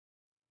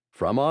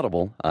From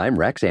Audible, I'm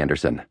Rex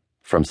Anderson.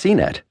 From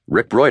CNET,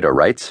 Rick Broida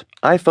writes,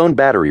 iPhone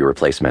battery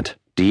replacement,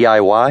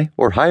 DIY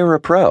or hire a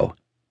pro?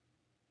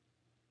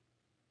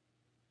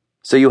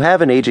 So you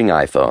have an aging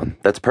iPhone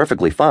that's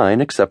perfectly fine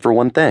except for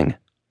one thing,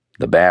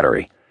 the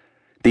battery.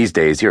 These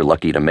days you're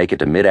lucky to make it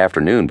to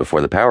mid-afternoon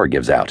before the power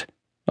gives out.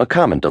 A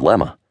common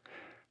dilemma.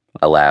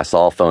 Alas,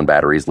 all phone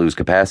batteries lose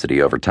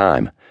capacity over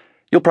time.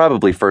 You'll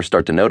probably first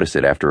start to notice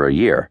it after a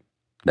year,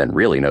 then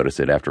really notice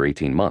it after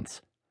 18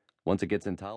 months. Once it gets intolerable,